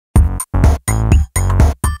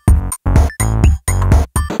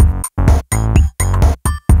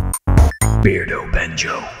Beardo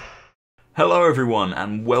Benjo. Hello everyone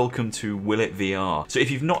and welcome to Will It VR. So if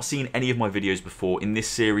you've not seen any of my videos before, in this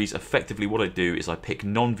series effectively what I do is I pick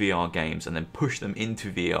non-VR games and then push them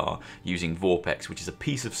into VR using Vorpx, which is a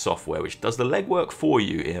piece of software which does the legwork for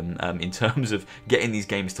you in terms of getting these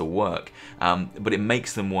games to work, but it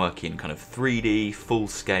makes them work in kind of 3D,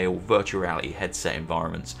 full-scale, virtual reality headset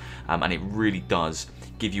environments, and it really does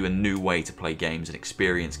give you a new way to play games and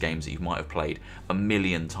experience games that you might have played a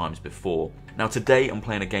million times before. Now today I'm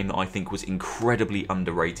playing a game that I think was incredibly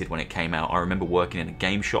underrated when it came out. I remember working in a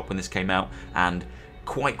game shop when this came out, and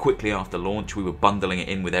quite quickly after launch we were bundling it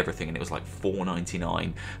in with everything and it was like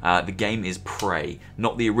 $4.99. The game is Prey,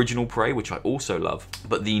 not the original Prey, which I also love,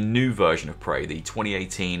 but the new version of Prey, the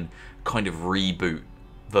 2018 kind of reboot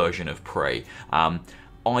version of Prey. I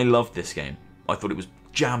loved this game. I thought it was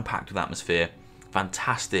jam-packed with atmosphere,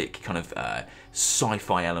 fantastic kind of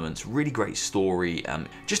sci-fi elements, really great story,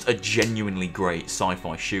 just a genuinely great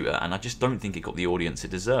sci-fi shooter, and I just don't think it got the audience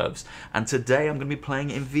it deserves. And today I'm going to be playing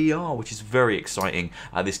it in VR, which is very exciting.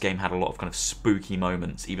 This game had a lot of kind of spooky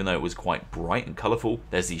moments, even though it was quite bright and colourful.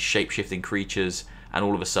 There's these shape-shifting creatures, and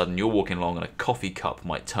all of a sudden you're walking along and a coffee cup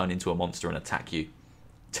might turn into a monster and attack you.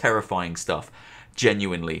 Terrifying stuff.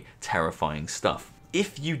 Genuinely terrifying stuff.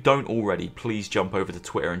 If you don't already, please jump over to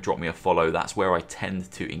Twitter and drop me a follow. That's where I tend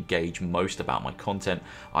to engage most about my content.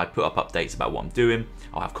 I put up updates about what I'm doing.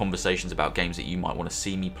 I'll have conversations about games that you might want to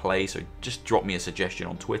see me play, so just drop me a suggestion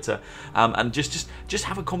on Twitter. And just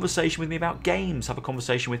have a conversation with me about games. Have a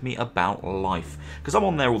conversation with me about life. Because I'm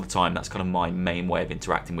on there all the time. That's kind of my main way of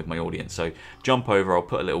interacting with my audience. So jump over. I'll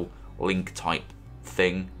put a little link type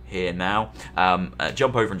thing here now.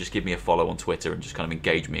 Jump over and just give me a follow on Twitter and just kind of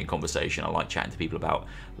engage me in conversation. I like chatting to people about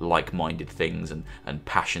like-minded things and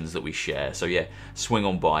passions that we share. So yeah, swing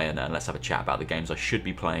on by and let's have a chat about the games I should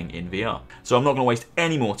be playing in VR. So I'm not going to waste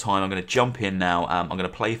any more time. I'm going to jump in now. I'm going to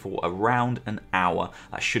play for around an hour.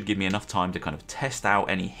 That should give me enough time to kind of test out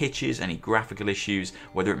any hitches, any graphical issues,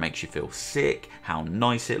 whether it makes you feel sick, how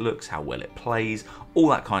nice it looks, how well it plays, all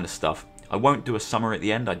that kind of stuff. I won't do a summary at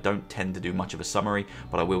the end. I don't tend to do much of a summary,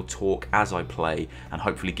 but I will talk as I play and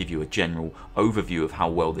hopefully give you a general overview of how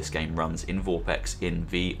well this game runs in Vorpx in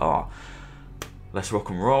VR. Let's rock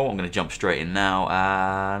and roll. I'm going to jump straight in now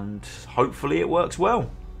and hopefully it works well.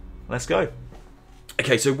 Let's go.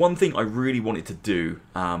 Okay, so one thing I really wanted to do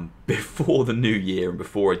before the new year and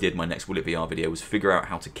before I did my next Will It VR video was figure out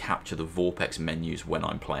how to capture the Vorpx menus when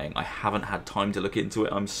I'm playing. I haven't had time to look into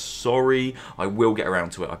it. I'm sorry. I will get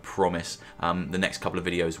around to it, I promise. The next couple of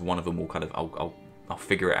videos, one of them will kind of, I'll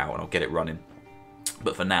figure it out and I'll get it running.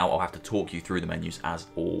 But for now, I'll have to talk you through the menus as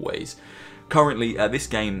always. Currently, this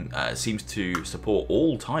game seems to support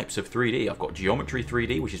all types of 3D. I've got geometry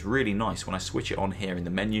 3D, which is really nice. When I switch it on here in the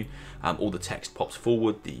menu, all the text pops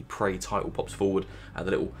forward, the Prey title pops forward, the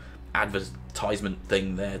little advertisement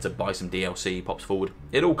thing there to buy some DLC pops forward.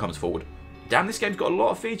 It all comes forward. Damn, this game's got a lot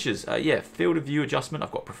of features. Yeah, field of view adjustment.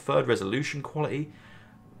 I've got preferred resolution quality.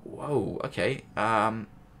 Whoa, okay.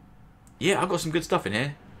 Yeah, I've got some good stuff in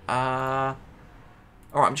here. Alright,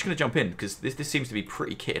 I'm just going to jump in because this seems to be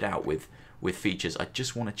pretty kitted out with features. I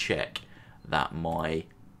just want to check that my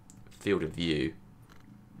field of view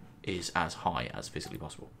is as high as physically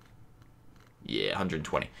possible. Yeah,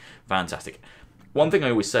 120. Fantastic. One thing I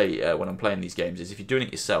always say when I'm playing these games is if you're doing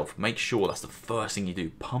it yourself, make sure that's the first thing you do.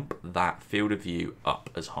 Pump that field of view up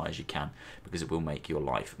as high as you can because it will make your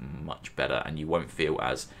life much better and you won't feel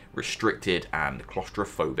as restricted and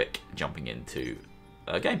claustrophobic jumping into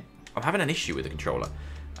a game. I'm having an issue with the controller.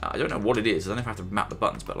 I don't know what it is. I don't know if I have to map the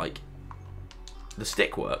buttons, but like the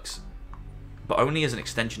stick works, but only as an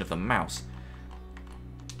extension of the mouse.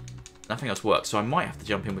 Nothing else works, so I might have to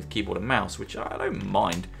jump in with keyboard and mouse, which I don't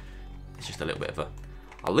mind. It's just a little bit of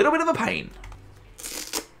a pain.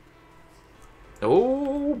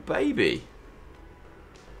 Oh baby,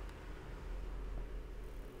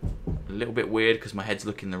 a little bit weird because my head's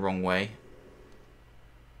looking the wrong way.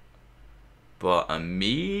 But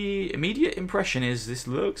immediate impression is this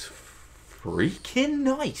looks freaking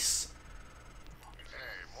nice. Hey,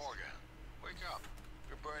 Morgan, wake up.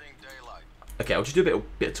 You're burning daylight. Okay, I'll just do a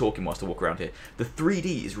bit of talking whilst I walk around here. The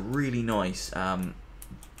 3D is really nice.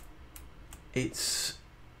 It's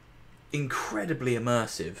incredibly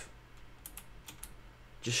immersive.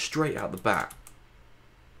 Just straight out the bat.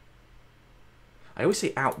 I always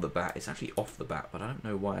say out the bat. It's actually off the bat, but I don't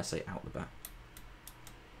know why I say out the bat.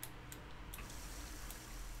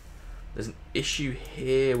 There's an issue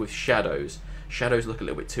here with shadows. Shadows look a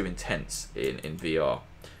little bit too intense in VR.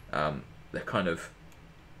 They're kind of,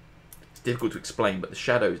 it's difficult to explain, but the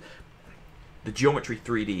shadows, the geometry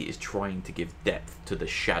 3D is trying to give depth to the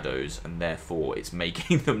shadows, and therefore it's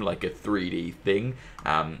making them like a 3D thing,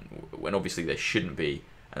 when obviously they shouldn't be,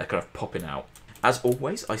 and they're kind of popping out. As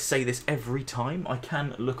always, I say this every time, I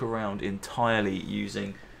can look around entirely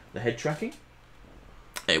using the head tracking.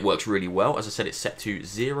 It works really well. As I said, it's set to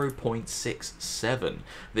 0.67.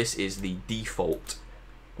 This is the default.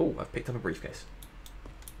 Oh, I've picked up a briefcase.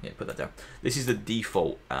 Yeah, put that down. This is the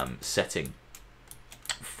default setting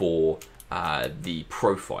for the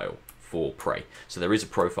profile for Prey. So there is a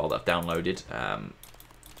profile that I've downloaded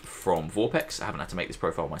from Vorpx. I haven't had to make this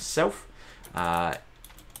profile myself.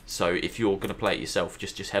 So if you're going to play it yourself,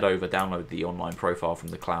 just head over, download the online profile from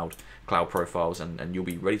the cloud profiles, and you'll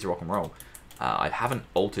be ready to rock and roll. I haven't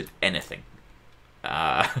altered anything.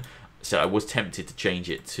 So I was tempted to change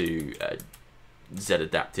it to Z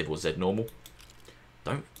Adaptive or Z Normal.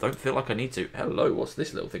 Don't feel like I need to. Hello, what's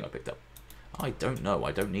this little thing I picked up? I don't know.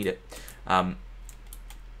 I don't need it.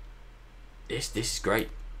 This is great.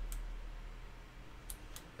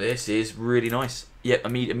 This is really nice. Yeah,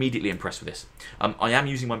 I'm immediately impressed with this. I am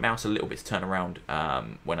using my mouse a little bit to turn around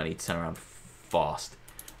when I need to turn around fast.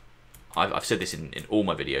 I've said this in all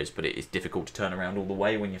my videos, but it is difficult to turn around all the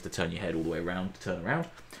way when you have to turn your head all the way around to turn around.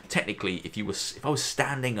 Technically, if I was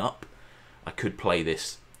standing up, I could play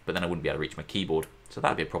this, but then I wouldn't be able to reach my keyboard, so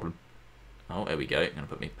that'd be a problem. Oh, there we go. I'm gonna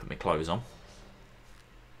put my clothes on.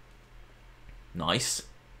 Nice.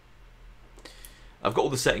 I've got all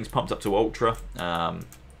the settings pumped up to ultra.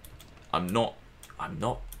 I'm not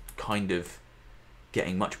kind of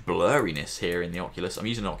getting much blurriness here in the Oculus. I'm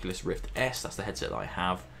using an Oculus Rift S. That's the headset that I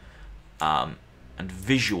have. And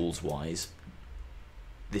visuals wise,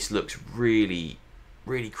 this looks really,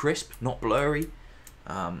 really crisp, not blurry.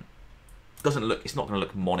 Doesn't look. It's not going to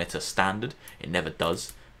look monitor standard. It never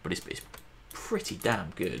does, but it's pretty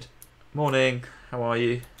damn good. Morning. How are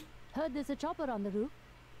you? Heard there's a chopper on the roof.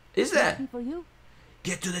 Is there? Happy for you?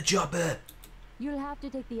 Get to the chopper. You'll have to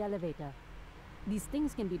take the elevator. These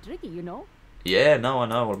things can be tricky, you know. Yeah, no, I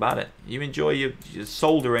know all about it. You enjoy your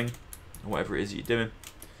soldering, or whatever it is that you're doing.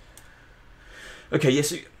 Okay, yes.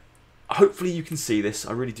 So hopefully you can see this.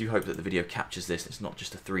 I really do hope that the video captures this. It's not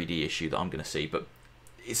just a 3D issue that I'm going to see, but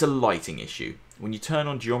it's a lighting issue. When you turn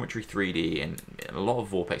on Geometry 3D in a lot of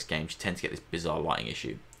Vorpx games, you tend to get this bizarre lighting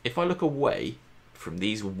issue. If I look away from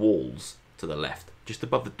these walls to the left, just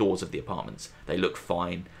above the doors of the apartments, they look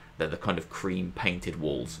fine. They're the kind of cream painted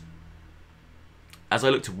walls. As I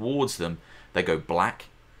look towards them, they go black.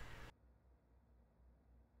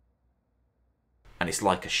 And it's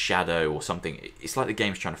like a shadow or something. It's like the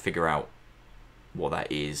game's trying to figure out what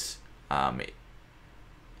that is. Yeah,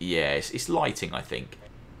 it's lighting, I think.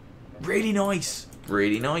 Really nice.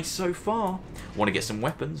 Really nice so far. Want to get some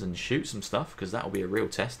weapons and shoot some stuff, because that'll be a real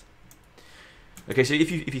test. Okay, so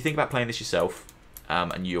if you think about playing this yourself,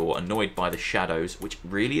 and you're annoyed by the shadows, which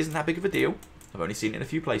really isn't that big of a deal. I've only seen it in a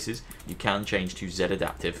few places. You can change to Z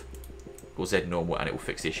Adaptive or Z Normal, and it will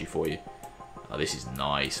fix the issue for you. Oh, this is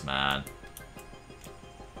nice, man.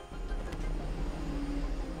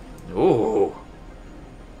 Oh,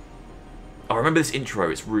 I remember this intro.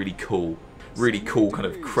 It's really cool. Really cool kind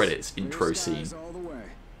of credits intro scene.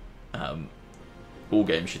 All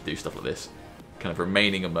games should do stuff like this. Kind of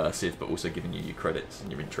remaining immersive, but also giving you your credits and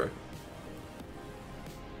your intro.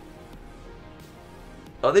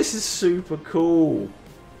 Oh, this is super cool.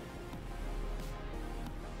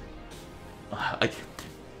 I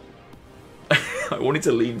wanted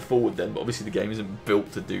to lean forward then, but obviously the game isn't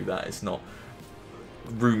built to do that. It's not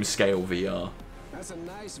room scale VR. That's a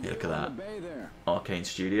nice Yeah, look at that. bay there. Arcane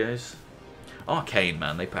Studios. Arcane,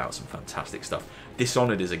 man, they put out some fantastic stuff.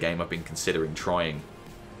 Dishonored is a game I've been considering trying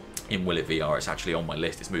in Will It VR. It's actually on my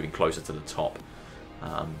list. It's moving closer to the top.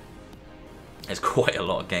 There's quite a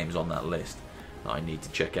lot of games on that list that I need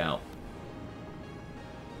to check out.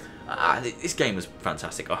 This game was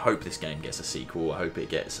fantastic. I hope this game gets a sequel. I hope it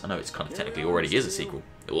gets... I know it's kind of technically already is a sequel.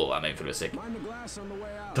 Oh, that made me feel sick. Mind the glass on the way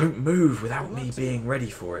out. Don't move without me being ready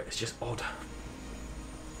for it. It's just odd.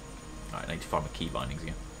 Alright, I need to find my key bindings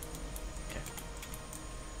again. Okay.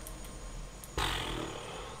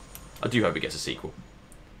 I do hope it gets a sequel.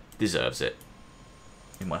 Deserves it,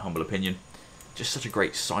 in my humble opinion. Just such a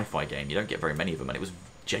great sci-fi game. You don't get very many of them, and it was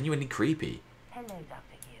genuinely creepy. Hello,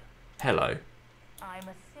 Dr. Yu. Hello. I'm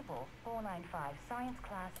a Sybil 495 science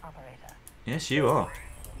class operator. Yes, you are.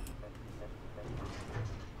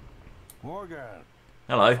 Morgan.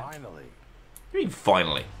 Hello. Finally. What do you mean,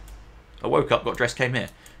 finally? I woke up, got dressed, came here.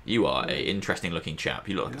 You are an interesting looking chap.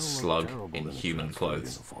 You look like a slug in human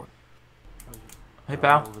clothes. Hey,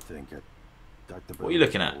 pal. What are you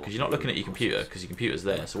looking at? Because you're not looking at your computer, because your computer's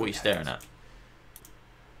there. So what are you staring at?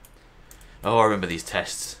 Oh, I remember these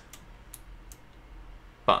tests.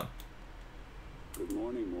 Button. Good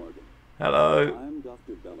morning, Morgan. Hello. I'm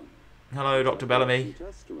Dr. Bellamy. Hello, Dr. Bellamy.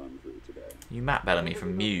 Tests to run through today. You Matt Bellamy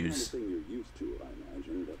from Muse. Kind of thing you're used to, I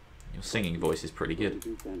imagine, but Your singing voice is pretty good. you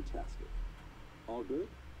do fantastic. All good?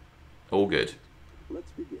 All good. Let's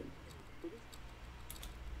begin.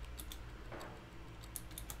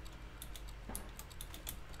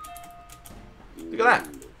 Look at that.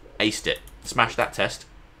 Aced it. Smashed that test.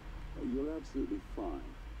 You're absolutely fine.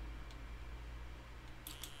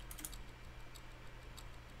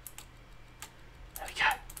 There we go.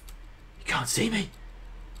 You can't see me.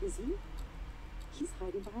 Is he? He's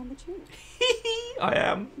hiding behind the chair. I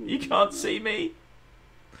am. You can't see me.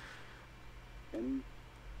 Any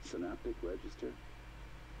synaptic register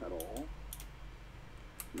at all?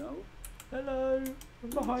 No? Hello. I'm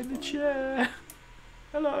behind the chair.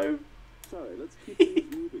 Hello. Sorry, let's keep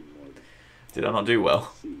things moving, Morgan. Did I not do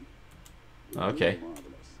well? See. You're Okay. really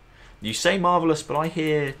marvelous. You say marvellous, but I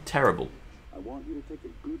hear terrible. I want you to take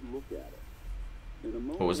a good look at it. In a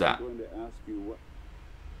moment, What was that? I'm going to ask you what.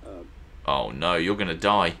 Oh no, you're gonna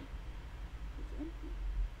die.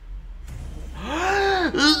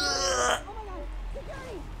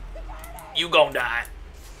 You gon' die.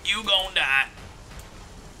 You gon' die.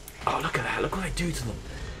 Oh, look at that. Look what they do to them.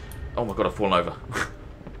 Oh my god, I've fallen over.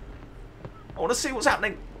 I want to see what's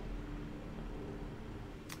happening.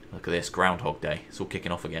 Look at this. Groundhog Day. It's all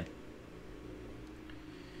kicking off again.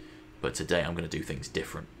 But today I'm going to do things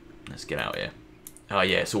different. Let's get out here. Oh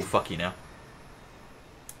yeah, it's all fucky now.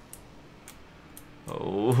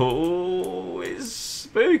 Oh, it's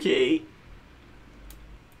spooky.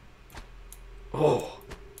 Oh.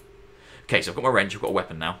 Okay, so I've got my wrench, I've got a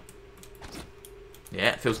weapon now.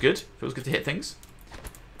 Yeah, it feels good. Feels good to hit things.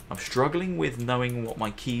 I'm struggling with knowing what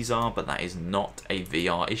my keys are, but that is not a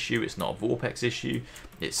VR issue. It's not a Vorpx issue.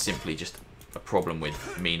 It's simply just a problem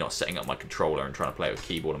with me not setting up my controller and trying to play with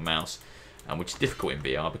keyboard and mouse, which is difficult in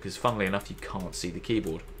VR because, funnily enough, you can't see the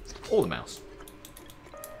keyboard or the mouse.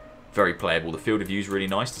 Very playable. The field of view is really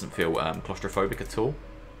nice. Doesn't feel claustrophobic at all.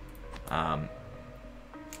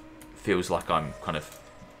 Feels like I'm kind of...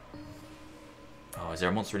 Oh, is there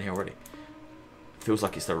a monster in here already? Feels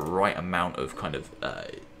like it's the right amount of kind of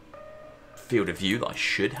field of view that I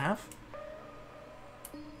should have.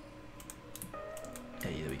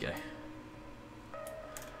 Hey, there we go.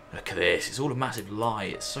 Look at this. It's all a massive lie.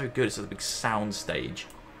 It's so good. It's a big sound stage.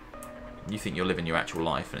 You think you're living your actual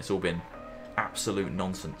life, and it's all been absolute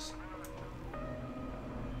nonsense.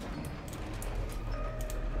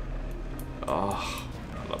 Oh,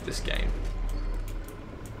 I love this game.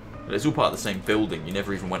 But it's all part of the same building. You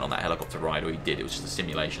never even went on that helicopter ride, or you did. It was just a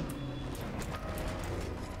simulation.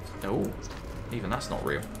 Oh, even that's not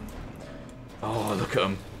real. Oh, look at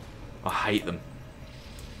them. I hate them.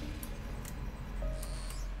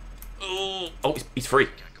 Oh, he's free.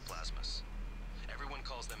 Cacoplasmus. Everyone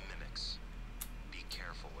calls them mimics. Be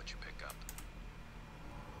careful what you pick up.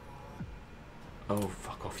 Oh,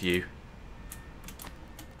 fuck off you.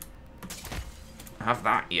 Have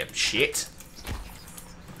that, you shit.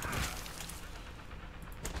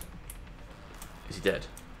 Is he dead?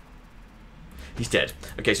 He's dead.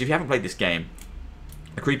 Okay, so if you haven't played this game,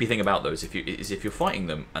 the creepy thing about those is if you're fighting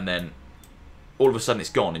them and then all of a sudden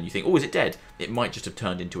it's gone and you think, oh, is it dead? It might just have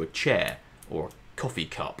turned into a chair or a coffee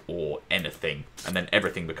cup or anything, and then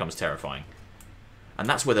everything becomes terrifying. And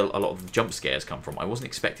that's where a lot of the jump scares come from. I wasn't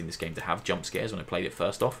expecting this game to have jump scares when I played it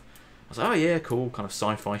first off. I was like, oh yeah, cool, kind of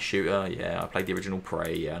sci-fi shooter. Yeah, I played the original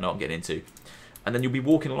Prey. Yeah, I know what I'm getting into. And then you'll be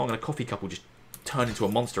walking along and a coffee cup will just turn into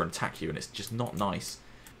a monster and attack you, and it's just not nice.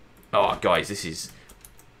 Oh, guys, this is...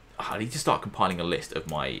 I need to start compiling a list of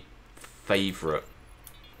my favourite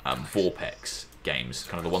Vorpx games,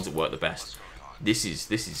 kind of the ones that work the best. This is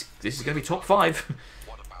going to be top 5.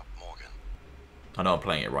 What about Morgan? I know I'm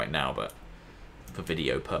playing it right now, but for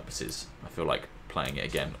video purposes, I feel like playing it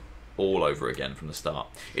again, all over again from the start.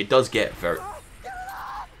 It does get very...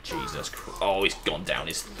 Jesus Christ. Oh, he's gone down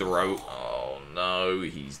his throat. Oh, no,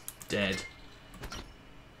 he's dead.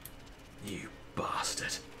 You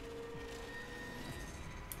bastard.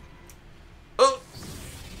 Oh!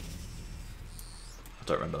 I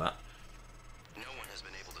don't remember that. No one has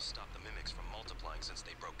been able to stop the mimics from multiplying since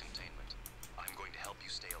they broke containment. I'm going to help you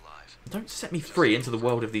stay alive. Don't set me free into the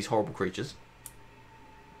world of these horrible creatures.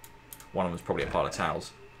 One of them's probably a pile of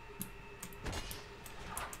towels.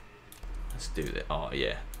 Let's do this. Oh,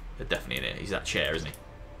 yeah. They're definitely in here. He's that chair, isn't he?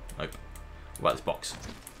 Nope. What about this box?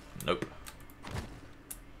 Nope.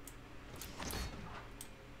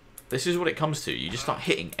 This is what it comes to. You just start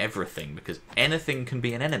hitting everything because anything can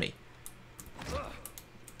be an enemy.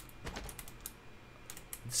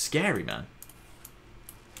 It's scary, man.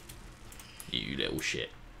 You little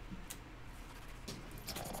shit.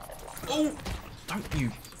 Oh! Don't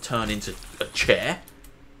you turn into a chair.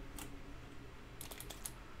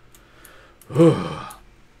 If I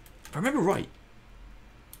remember right,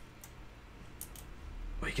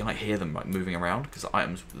 well, you can like hear them like moving around because the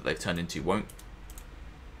items that they've turned into won't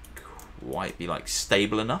quite be like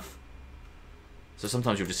stable enough. So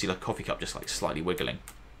sometimes you'll just see like a coffee cup just like slightly wiggling.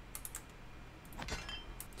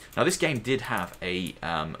 Now this game did have a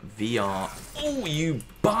VR. Oh, you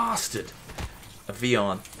bastard! A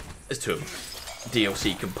VR. There's two of them.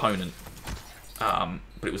 DLC component.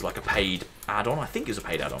 But it was like a paid add-on. I think it was a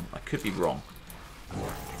paid add-on. I could be wrong.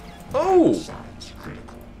 Oh!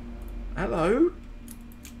 Hello?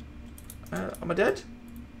 Am I dead?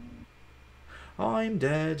 I'm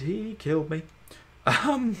dead. He killed me.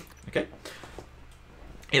 Okay.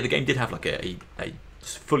 Yeah, the game did have like a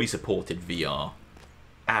fully supported VR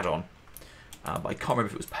add-on. But I can't remember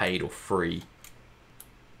if it was paid or free.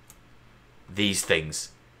 These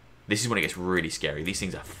things. This is when it gets really scary. These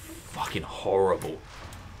things are fucking horrible.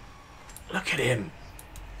 Look at him.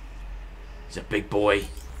 He's a big boy.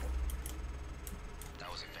 That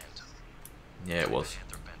was a phantom. Yeah, it was.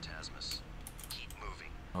 Phantasmus. Keep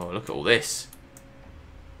moving. Oh, look at all this.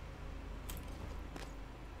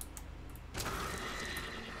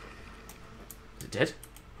 Is it dead?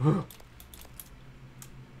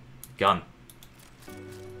 Gun.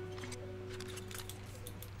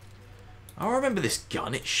 I remember this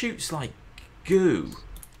gun. It shoots like goo.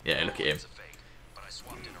 Yeah, look at him.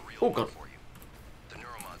 Oh god. The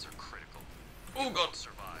neuromods are critical. Oh god.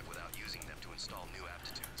 Survive without using them to install new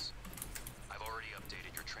aptitudes. I've already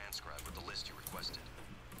updated your transcribe with the list you requested.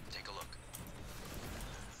 Take a look.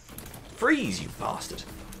 Freeze, you bastard.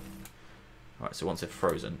 Alright, so once they're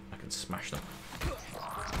frozen, I can smash them.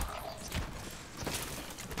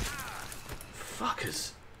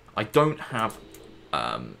 Fuckers. I don't have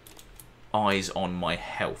eyes on my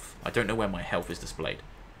health. I don't know where my health is displayed.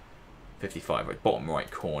 55, right, bottom right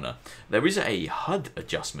corner. There is a HUD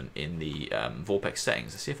adjustment in the Vorpx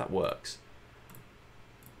settings. Let's see if that works.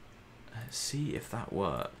 Let's see if that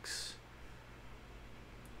works.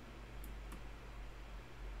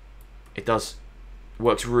 It does. It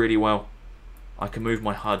works really well. I can move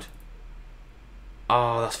my HUD.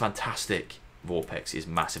 Oh, that's fantastic. Vorpx is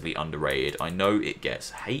massively underrated. I know it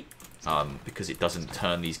gets hate because it doesn't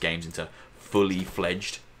turn these games into fully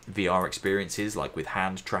fledged VR experiences like with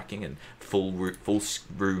hand tracking and full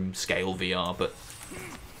room scale VR, but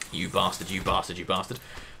you bastard, you bastard, you bastard.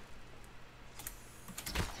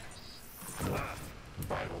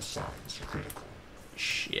 Vital signs critical.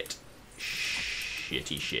 Shit.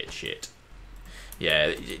 Shitty shit shit. Yeah,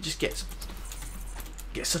 it just gets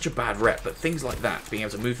such a bad rep, but things like that, being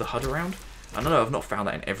able to move the HUD around, I know I've not found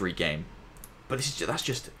that in every game, but that's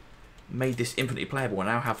just made this infinitely playable. I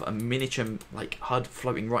now have a miniature like HUD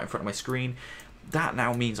floating right in front of my screen. That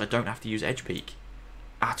now means I don't have to use edge peek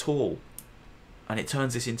at all, and it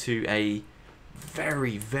turns this into a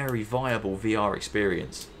very, very viable VR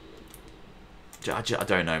experience. I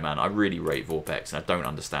don't know, man. I really rate Vorpx, and I don't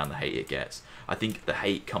understand the hate it gets. I think the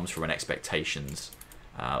hate comes from an expectations,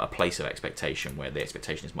 a place of expectation where the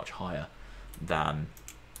expectation is much higher than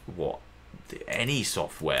what any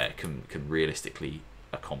software can realistically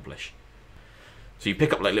accomplish. So you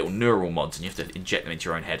pick up like little neural mods and you have to inject them into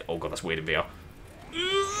your own head. Oh god, that's weird in VR.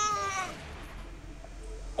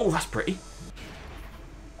 Oh, that's pretty.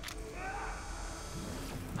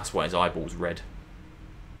 That's why his eyeball's red.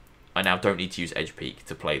 I now don't need to use edge peek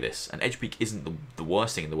to play this, and edge peek isn't the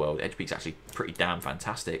worst thing in the world. Edge peek's actually pretty damn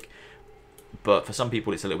fantastic, but for some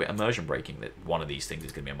people it's a little bit immersion breaking that one of these things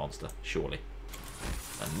is going to be a monster, surely.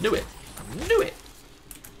 I knew it. I knew it.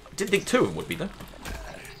 I didn't think two of them would be though.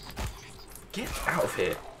 Get out of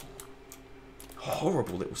here.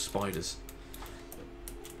 Horrible little spiders.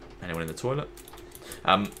 Anyone in the toilet?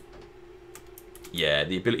 Yeah,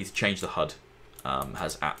 the ability to change the HUD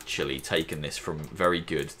has actually taken this from very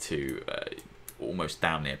good to almost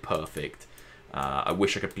damn near perfect. I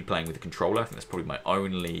wish I could be playing with the controller. I think that's probably my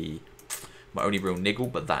only real niggle,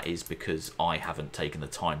 but that is because I haven't taken the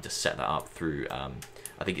time to set that up through,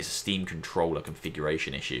 I think it's a Steam controller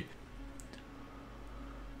configuration issue.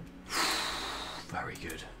 Very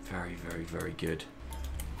good. Very, very, very good.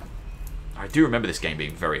 I do remember this game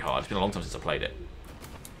being very hard. It's been a long time since I played it.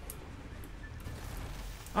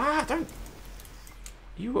 Ah, don't...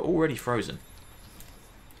 You were already frozen.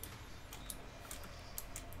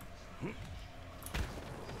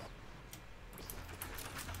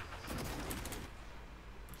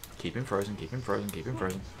 Keep him frozen, keep him frozen, keep him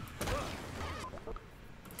frozen.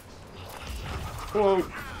 Whoa!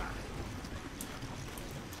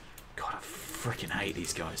 freaking hate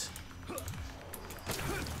these guys.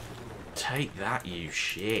 Take that, you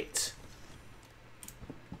shit.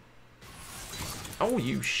 Oh,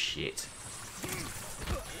 you shit.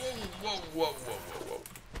 Whoa, whoa, whoa, whoa, whoa, whoa.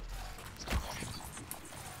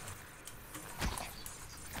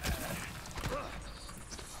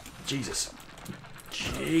 Jesus.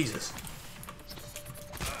 Jesus.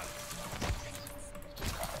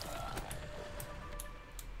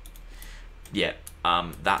 Yeah,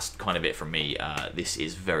 that's kind of it from me. This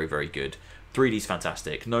is very, very good. 3D's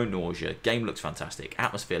fantastic, no nausea, game looks fantastic,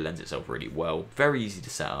 atmosphere lends itself really well, very easy to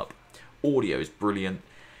set up, audio is brilliant,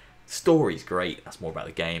 story's great, that's more about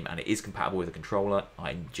the game, and it is compatible with a controller.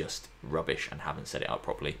 I'm just rubbish and haven't set it up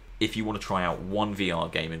properly. If you want to try out one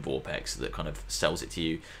VR game in Vorpx that kind of sells it to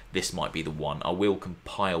you, this might be the one. I will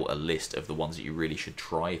compile a list of the ones that you really should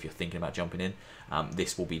try if you're thinking about jumping in.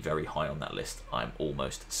 This will be very high on that list, I'm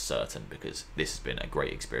almost certain, because this has been a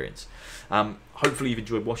great experience. Hopefully you've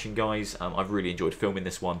enjoyed watching, guys. I've really enjoyed filming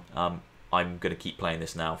this one. I'm going to keep playing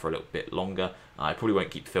this now for a little bit longer. I probably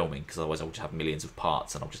won't keep filming because otherwise I'll just have millions of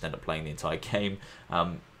parts and I'll just end up playing the entire game.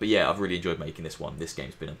 But yeah, I've really enjoyed making this one. This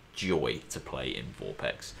game's been a joy to play in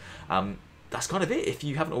Vorpx. That's kind of it. If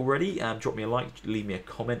you haven't already, drop me a like, leave me a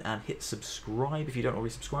comment, and hit subscribe if you don't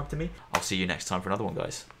already subscribe to me. I'll see you next time for another one,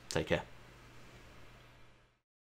 guys. Take care.